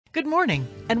Good morning,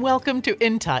 and welcome to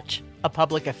InTouch, a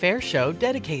public affairs show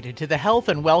dedicated to the health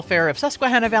and welfare of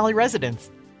Susquehanna Valley residents.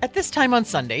 At this time on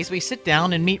Sundays, we sit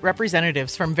down and meet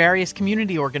representatives from various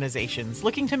community organizations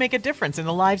looking to make a difference in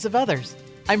the lives of others.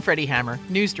 I'm Freddi Hammer,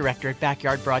 news director at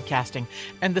Backyard Broadcasting,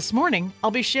 and this morning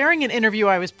I'll be sharing an interview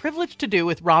I was privileged to do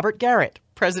with Robert Garrett,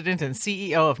 President and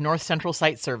CEO of North Central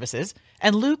Site Services,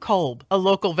 and Lou Kolb, a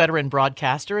local veteran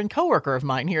broadcaster and coworker of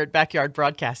mine here at Backyard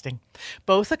Broadcasting.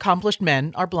 Both accomplished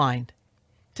men are blind.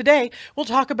 Today, we'll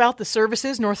talk about the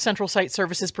services North Central Site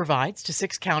Services provides to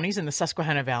 6 counties in the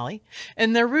Susquehanna Valley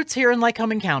and their roots here in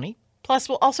Lycoming County. Plus,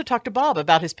 we'll also talk to Bob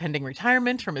about his pending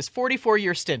retirement from his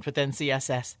 44-year stint with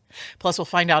NCSS. Plus, we'll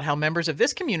find out how members of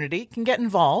this community can get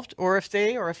involved, or if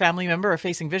they or a family member are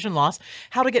facing vision loss,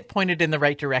 how to get pointed in the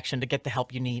right direction to get the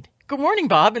help you need. Good morning,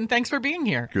 Bob, and thanks for being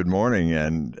here. Good morning,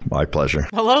 and my pleasure.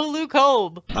 Hello, Lou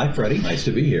Kolb. Hi, Freddi. Nice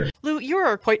to be here. Lou, you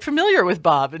are quite familiar with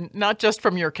Bob, and not just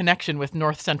from your connection with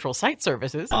North Central Site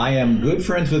Services. I am good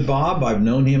friends with Bob. I've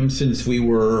known him since we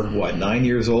were, 9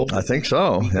 years old? I think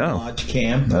so, yeah. Lodge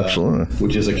Camp, absolutely.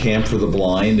 Which is a camp for the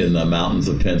blind in the mountains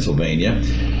of Pennsylvania.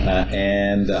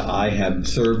 And I have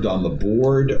served on the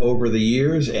board over the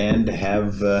years and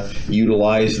have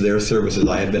utilized their services.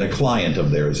 I have been a client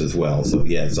of theirs as well. So,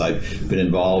 yes, I've been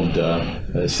involved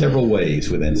several ways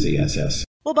with NCSS.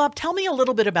 Well, Bob, tell me a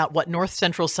little bit about what North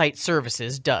Central Site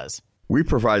Services does. We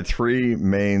provide 3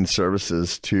 main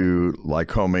services to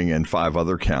Lycoming and 5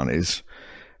 other counties,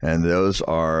 and those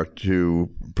are to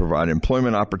provide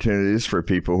employment opportunities for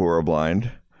people who are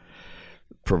blind,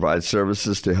 provide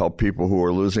services to help people who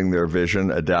are losing their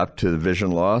vision adapt to the vision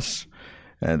loss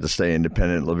and to stay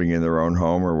independent living in their own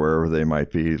home or wherever they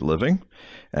might be living.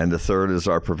 And the third is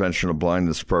our prevention of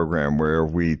blindness program, where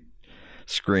we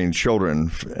screen children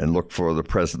and look for the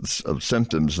presence of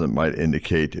symptoms that might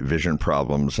indicate vision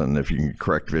problems. And if you can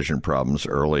correct vision problems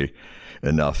early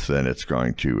enough, then it's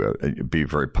going to be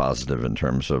very positive in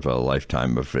terms of a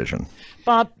lifetime of vision.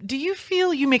 Bob, do you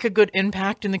feel you make a good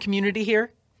impact in the community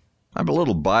here? I'm a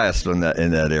little biased in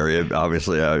that area.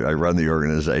 Obviously, I run the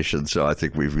organization, so I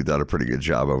think we've done a pretty good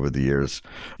job over the years.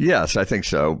 Yes, I think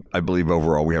so. I believe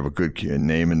overall we have a good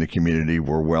name in the community.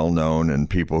 We're well known, and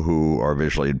people who are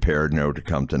visually impaired know to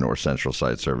come to North Central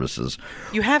Site Services.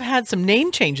 You have had some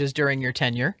name changes during your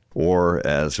tenure. Or,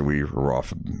 as we were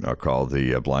often called,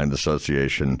 the Blind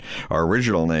Association. Our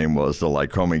original name was the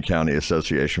Lycoming County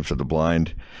Association for the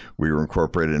Blind. We were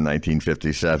incorporated in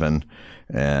 1957,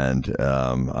 and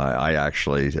I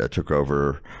actually took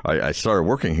over. I started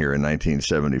working here in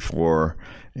 1974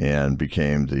 and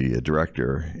became the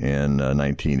director in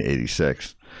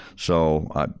 1986.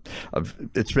 So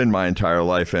it's been my entire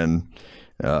life, and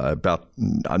but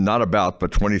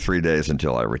 23 days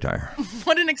until I retire.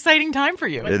 What an exciting time for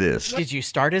you. It is. Did you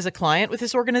start as a client with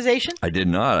this organization? I did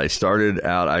not. I started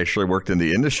out, I actually worked in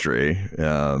the industry,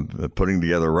 putting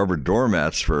together rubber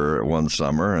doormats for one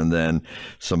summer, and then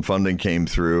some funding came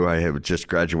through. I had just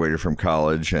graduated from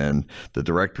college, and the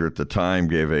director at the time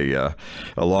gave a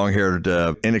long-haired,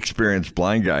 inexperienced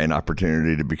blind guy an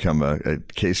opportunity to become a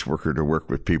caseworker to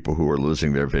work with people who are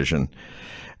losing their vision.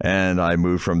 And I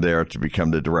moved from there to become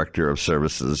the director of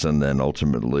services, and then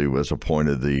ultimately was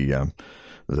appointed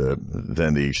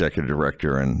then the executive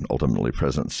director and ultimately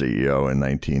president CEO in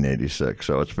 1986.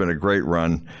 So it's been a great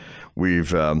run.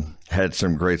 We've had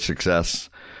some great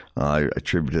success. I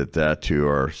attributed that to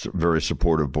our very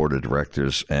supportive board of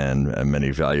directors and many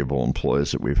valuable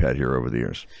employees that we've had here over the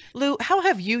years. Lou, how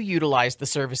have you utilized the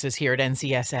services here at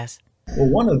NCSS? Well,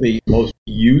 one of the most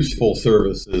useful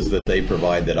services that they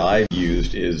provide that I've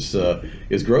used is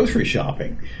grocery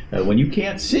shopping. When you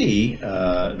can't see,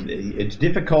 it's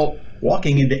difficult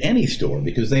walking into any store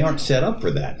because they aren't set up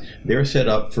for that. They're set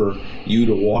up for you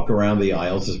to walk around the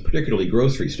aisles, particularly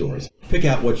grocery stores. Pick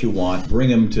out what you want, bring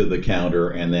them to the counter,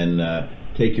 and then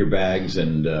take your bags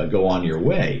and go on your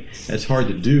way. That's hard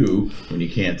to do when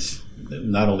you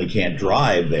not only can't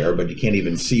drive there, but you can't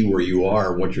even see where you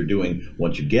are, what you're doing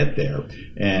once you get there.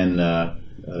 And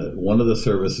one of the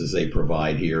services they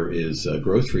provide here is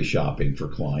grocery shopping for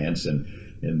clients, and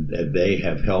they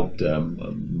have helped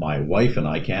my wife and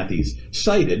I. Kathy's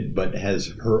sighted, but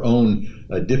has her own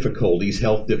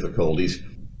health difficulties.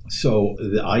 So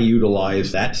I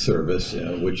utilize that service,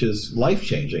 which is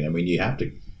life-changing. I mean, you got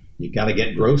to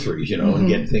get groceries, and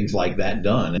get things like that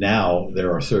done. Now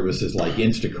there are services like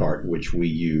Instacart, which we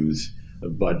use,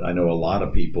 but I know a lot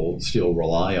of people still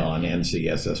rely on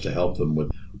NCSS to help them with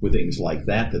with things like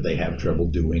that they have trouble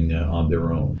doing on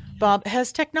their own. Bob,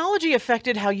 has technology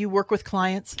affected how you work with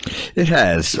clients? It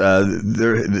has.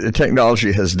 The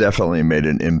technology has definitely made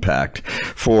an impact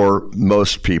for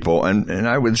most people, and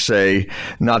I would say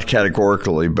not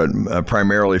categorically, but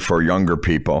primarily for younger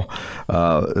people.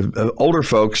 Older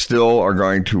folks still are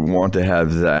going to want to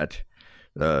have that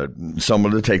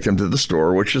someone to take them to the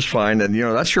store, which is fine, and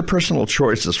that's your personal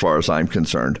choice as far as I'm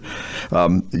concerned.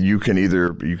 You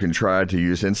can try to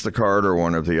use Instacart or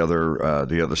one of the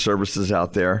other services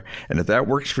out there, and if that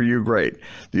works for you, great.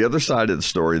 The other side of the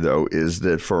story, though, is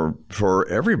that for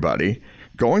everybody,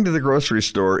 going to the grocery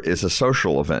store is a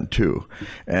social event too.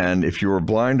 And if you are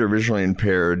blind or visually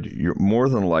impaired, you're more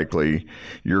than likely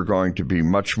you're going to be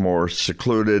much more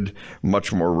secluded,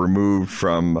 much more removed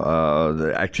from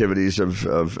the activities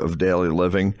of daily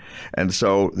living. And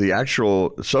so the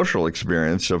actual social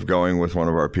experience of going with one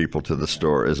of our people to the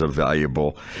store is a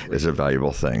valuable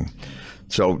thing.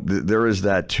 So there is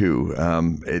that too.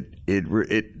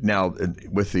 It now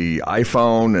with the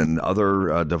iPhone and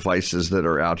other devices that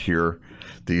are out here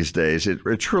these days, it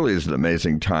truly is an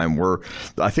amazing time where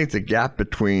I think the gap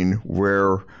between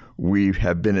where we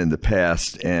have been in the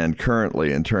past and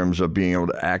currently in terms of being able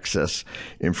to access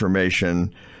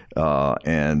information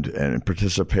and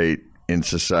participate in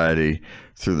society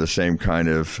through the same kind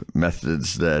of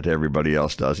methods that everybody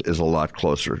else does is a lot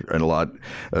closer and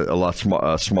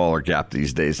a smaller gap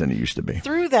these days than it used to be.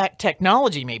 Through that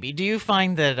technology, maybe, do you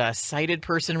find that a sighted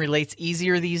person relates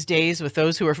easier these days with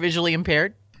those who are visually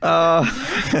impaired?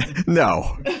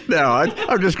 No,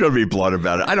 I'm just going to be blunt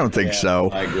about it. I don't think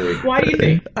so. I agree. Why do you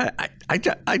think?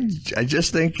 I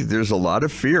just think there's a lot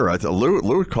of fear.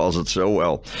 Lou calls it so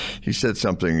well. He said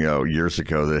something years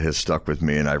ago that has stuck with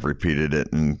me, and I've repeated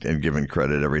it and given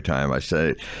credit every time I say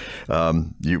it.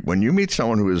 When you meet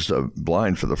someone who is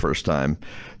blind for the first time,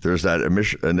 there's that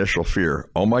initial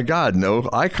fear. Oh my God, no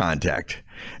eye contact.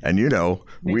 And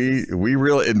we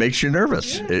really, it makes you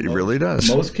nervous. Yeah. It really does.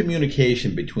 Most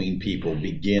communication between people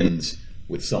begins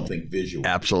with something visual.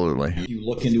 Absolutely. You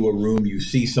look into a room, you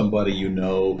see somebody you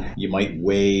might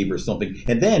wave or something,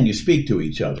 and then you speak to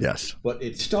each other. Yes. But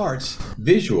it starts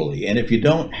visually, and if you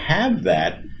don't have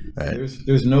that, right,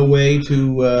 there's no way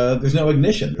to there's no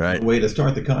ignition. There's right, no way to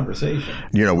start the conversation.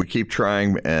 We keep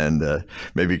trying and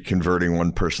maybe converting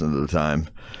one person at a time.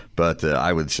 But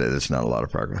I would say there's not a lot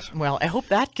of progress. Well, I hope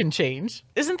that can change.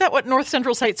 Isn't that what North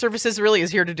Central Sight Services really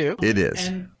is here to do? It is.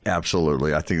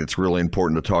 Absolutely. I think it's really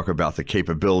important to talk about the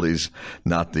capabilities,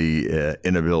 not the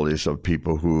inabilities of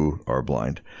people who are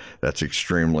blind. That's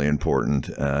extremely important.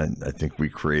 I think we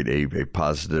create a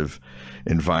positive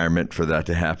environment for that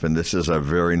to happen. This is a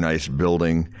very nice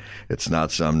building. It's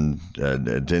not some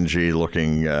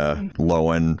dingy-looking,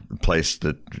 low-end place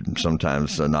that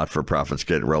sometimes not-for-profits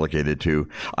get relegated to.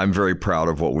 I'm very proud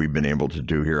of what we've been able to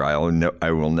do here. I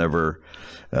will never,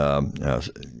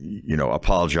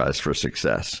 apologize for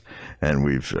success, and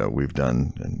we've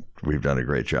done a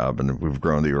great job, and we've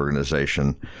grown the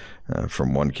organization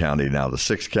from one county now to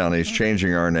 6 counties,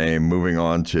 changing our name, moving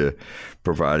on to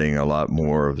providing a lot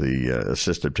more of the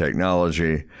assistive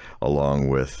technology, along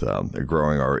with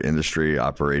growing our industry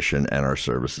operation and our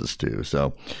services too.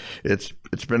 So it's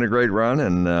been a great run,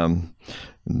 and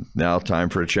now time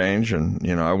for a change. And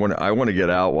I want to get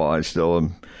out while I still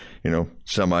am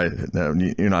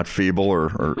you're not feeble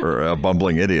or a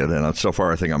bumbling idiot. And so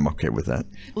far, I think I'm okay with that.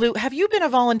 Lou, have you been a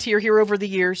volunteer here over the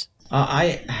years?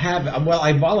 I have. Well,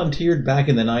 I volunteered back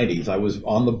in the 90s. I was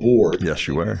on the board. Yes,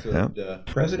 you were.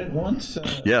 President once.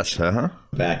 Yes.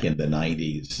 Back in the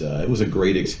 90s. It was a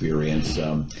great experience.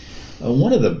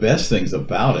 One of the best things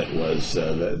about it was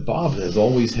that Bob has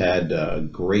always had a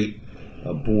great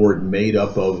board made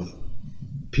up of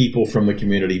people from the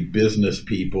community, business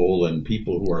people, and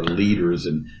people who are leaders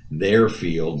in their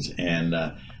fields. And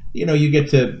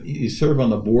you serve on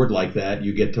the board like that,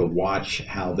 you get to watch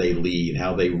how they lead,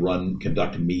 how they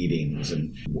conduct meetings.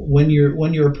 And when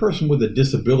you're a person with a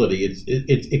disability,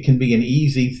 it can be an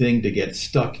easy thing to get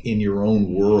stuck in your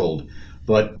own world.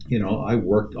 But I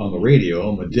worked on the radio.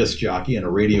 I'm a disc jockey and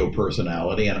a radio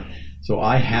personality, and so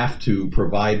I have to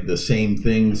provide the same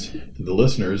things to the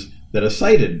listeners that a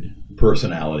sighted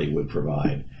personality would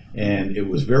provide. And it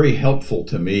was very helpful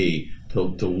to me to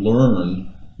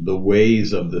learn the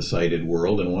ways of the sighted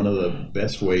world. And one of the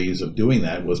best ways of doing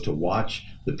that was to watch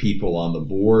the people on the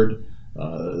board,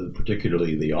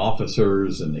 particularly the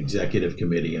officers and the executive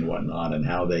committee and whatnot, and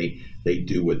how they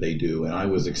do what they do. And I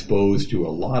was exposed to a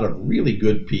lot of really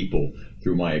good people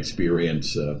through my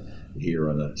experience here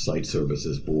on the Sight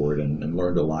Services Board, and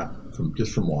learned a lot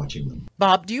from watching them.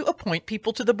 Bob, do you appoint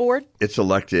people to the board? It's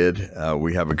elected.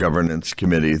 We have a governance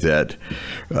committee that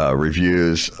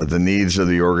reviews the needs of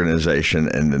the organization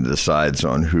and then decides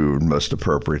on who most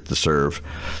appropriate to serve.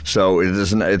 So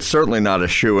it's certainly not a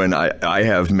shoo-in. I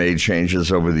have made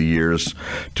changes over the years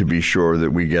to be sure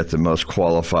that we get the most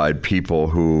qualified people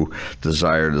who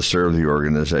desire to serve the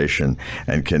organization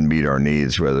and can meet our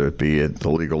needs, whether it be at the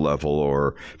legal level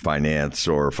or finance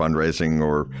or fundraising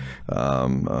or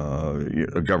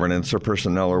governance or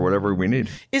personnel or whatever we need.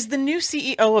 Is the new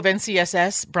CEO of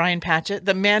NCSS, Brian Patchett,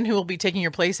 the man who will be taking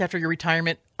your place after your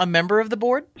retirement, a member of the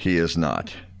board? He is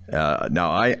not.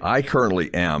 Now, I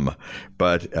currently am,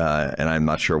 but and I'm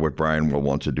not sure what Brian will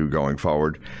want to do going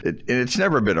forward. It's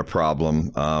never been a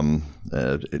problem.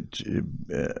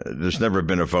 There's never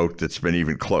been a vote that's been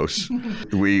even close.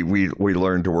 We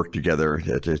learn to work together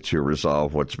to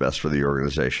resolve what's best for the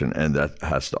organization, and that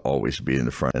has to always be in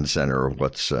the front and center of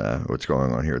what's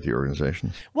going on here at the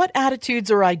organization. What attitudes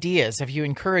or ideas have you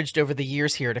encouraged over the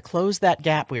years here to close that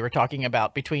gap we were talking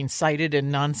about between sighted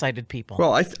and non-sighted people?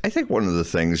 Well, I think one of the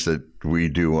things that we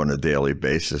do on a daily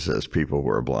basis as people who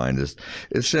are blind is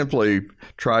simply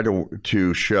try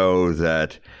to show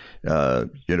that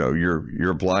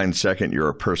you're blind second, you're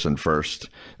a person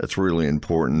first. It's really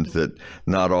important that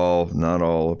not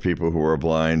all people who are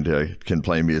blind can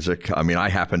play music. I mean, I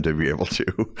happen to be able to,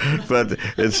 but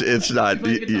it's not.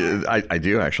 I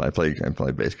do actually. I play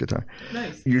bass guitar.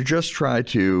 Nice. You just try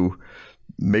to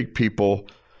make people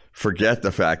forget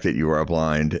the fact that you are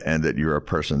blind and that you're a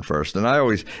person first. And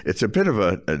it's a bit of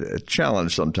a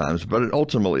challenge sometimes, but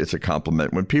ultimately it's a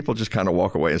compliment when people just kind of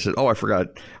walk away and say, oh, I forgot,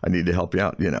 I need to help you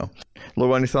out,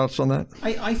 Lou, any thoughts on that?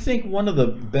 I think one of the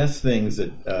best things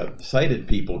that sighted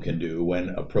people can do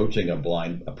when approaching a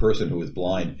person who is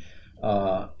blind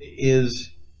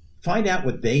is find out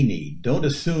what they need. Don't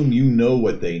assume you know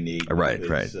what they need. Right.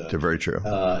 It's very true.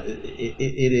 It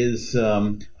is.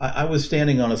 I was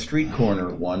standing on a street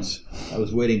corner once. I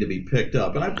was waiting to be picked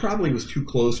up, and I probably was too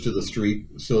close to the street,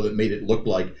 so that made it look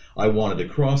like I wanted to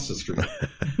cross the street.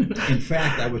 In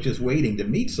fact, I was just waiting to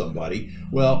meet somebody.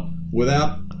 Well,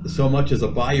 without so much as a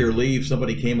by your leave,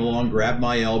 somebody came along, grabbed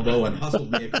my elbow, and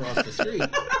hustled me across the street.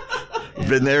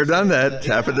 Been there, done that. It's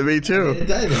happened to me too. It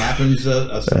does. It happens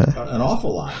an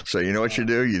awful lot. So you know what you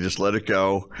do? You just let it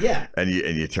go. Yeah. And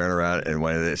you turn around, and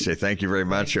when they say thank you very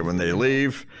much, and when they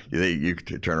leave, you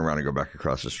turn around and go back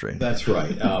across the street. That's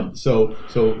right. So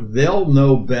they'll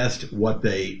know best what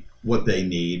they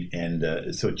need,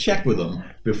 and so check with them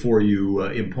before you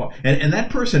impart. And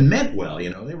that person meant well, they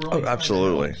were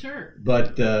absolutely. Sure.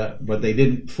 But they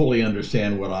didn't fully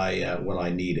understand what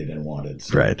I needed and wanted.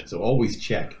 So, right. So always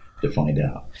check to find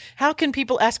out. How can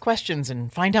people ask questions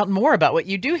and find out more about what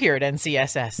you do here at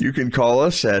NCSS? You can call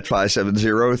us at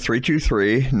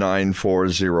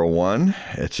 570-323-9401.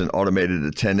 It's an automated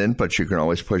attendant, but you can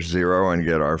always push 0 and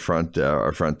get our front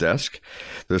desk.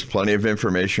 There's plenty of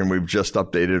information. We've just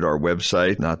updated our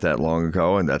website not that long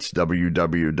ago, and that's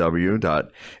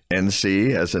www.nc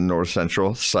as in North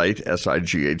Central site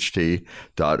SIGHT.org.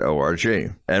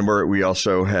 And we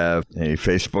also have a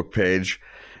Facebook page.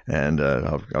 And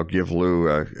I'll give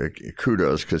Lou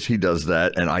kudos because he does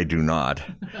that and I do not.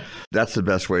 That's the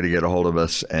best way to get a hold of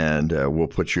us, and we'll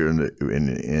put you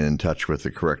in touch with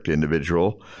the correct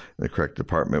individual, the correct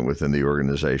department within the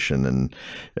organization. And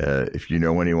if you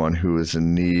know anyone who is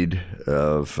in need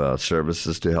of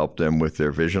services to help them with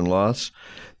their vision loss,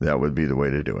 that would be the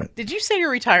way to do it. Did you say you're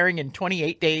retiring in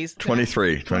 28 days?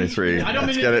 23. I don't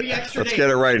mean to be extra Let's get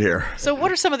it right here. So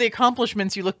what are some of the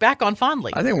accomplishments you look back on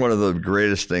fondly? I think one of the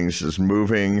greatest things is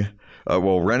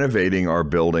renovating our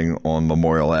building on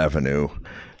Memorial Avenue.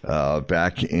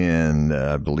 Back in,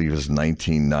 I believe it was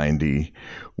 1990,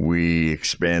 we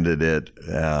expanded it.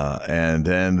 And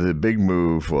then the big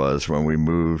move was when we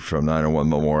moved from 901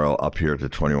 Memorial up here to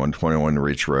 2121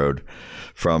 Reach Road,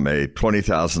 from a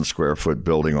 20,000 square foot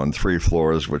building on 3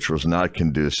 floors, which was not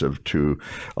conducive to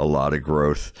a lot of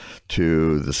growth,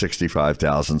 to the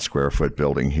 65,000 square foot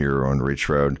building here on Reach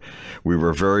Road. We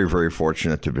were very, very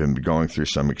fortunate to have been going through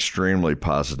some extremely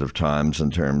positive times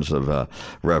in terms of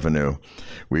revenue.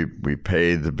 We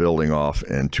paid the building off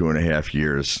in 2.5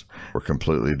 years. We're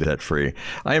completely debt free.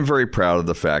 I am very proud of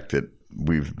the fact that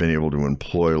we've been able to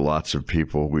employ lots of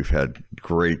people. We've had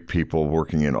great people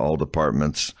working in all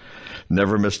departments.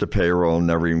 Never missed a payroll,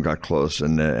 never even got close,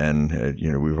 and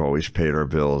we've always paid our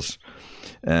bills.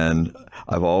 And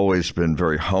I've always been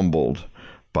very humbled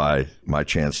by my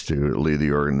chance to lead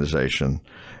the organization.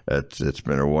 It's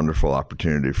been a wonderful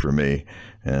opportunity for me,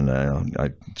 and I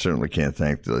certainly can't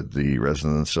thank the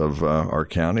residents of our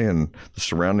county and the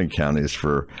surrounding counties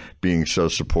for being so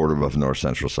supportive of North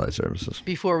Central Site Services.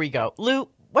 Before we go, Lou,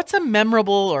 what's a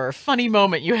memorable or funny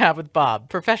moment you have with Bob,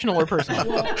 professional or personal?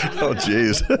 Oh,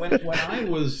 geez. When I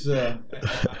was,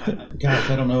 gosh,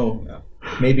 I don't know,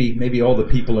 maybe all the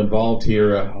people involved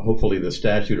here, hopefully the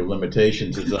statute of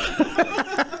limitations is up.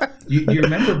 You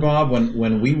remember, Bob,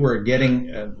 when we were getting,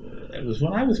 it was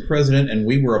when I was president and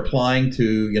we were applying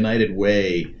to United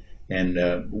Way, and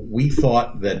we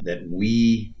thought that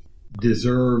we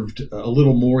deserved a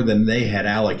little more than they had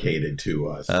allocated to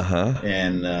us.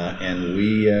 And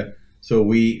we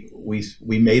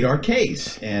made our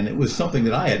case, and it was something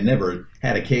that I had never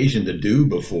had occasion to do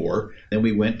before. Then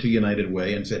we went to United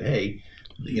Way and said, hey,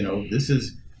 this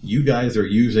is, you guys are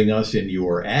using us in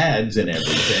your ads and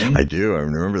everything. I do. I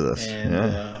remember this.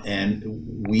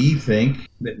 And we think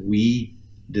that we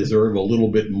deserve a little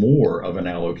bit more of an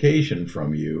allocation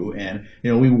from you. And,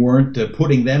 we weren't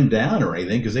putting them down or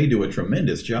anything, because they do a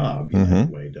tremendous job, United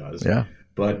Way does. Yeah.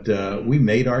 But we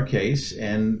made our case,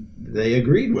 and they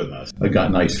agreed with us. I got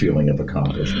a nice feeling of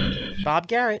accomplishment. Bob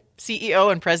Garrett,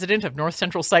 CEO and President of North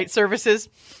Central Site Services.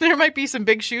 There might be some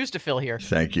big shoes to fill here.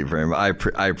 Thank you very much.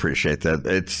 I appreciate that.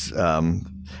 It's,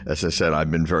 as I said, I've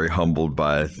been very humbled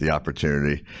by the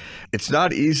opportunity. It's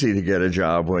not easy to get a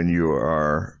job when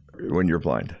you're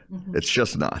blind. It's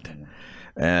just not.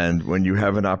 And when you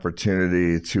have an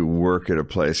opportunity to work at a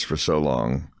place for so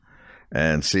long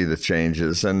and see the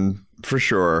changes, and for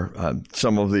sure,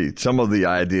 some of the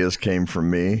ideas came from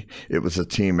me. It was a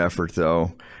team effort,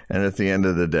 though, and at the end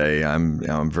of the day,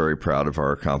 I'm very proud of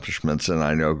our accomplishments. And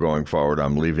I know going forward,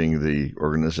 I'm leaving the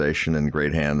organization in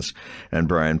great hands. And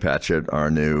Brian Patchett,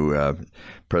 our new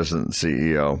president and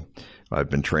CEO, I've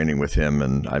been training with him,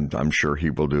 and I'm sure he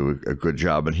will do a good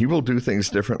job. And he will do things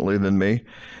differently than me,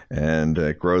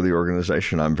 and grow the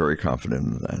organization. I'm very confident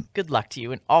in that. Good luck to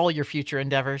you in all your future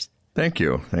endeavors. Thank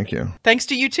you. Thank you. Thanks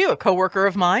to you, too, a coworker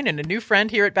of mine and a new friend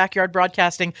here at Backyard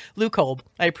Broadcasting, Lou Kolb.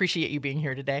 I appreciate you being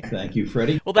here today. Thank you,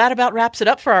 Freddi. Well, that about wraps it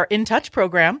up for our InTouch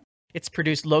program. It's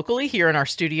produced locally here in our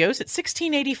studios at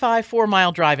 1685 4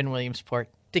 Mile Drive in Williamsport.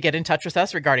 To get in touch with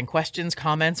us regarding questions,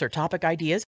 comments, or topic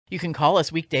ideas, you can call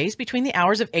us weekdays between the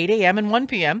hours of 8 a.m. and 1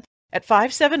 p.m. at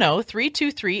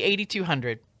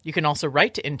 570-323-8200. You can also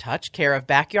write to InTouch, care of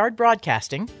Backyard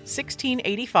Broadcasting,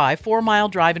 1685 4 Mile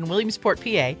Drive in Williamsport,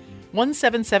 PA,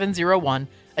 17701,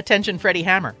 attention Freddi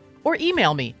Hammer, or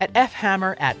email me at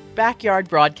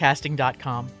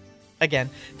fhammer@backyardbroadcasting.com. Again,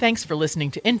 thanks for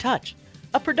listening to InTouch,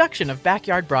 a production of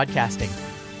Backyard Broadcasting.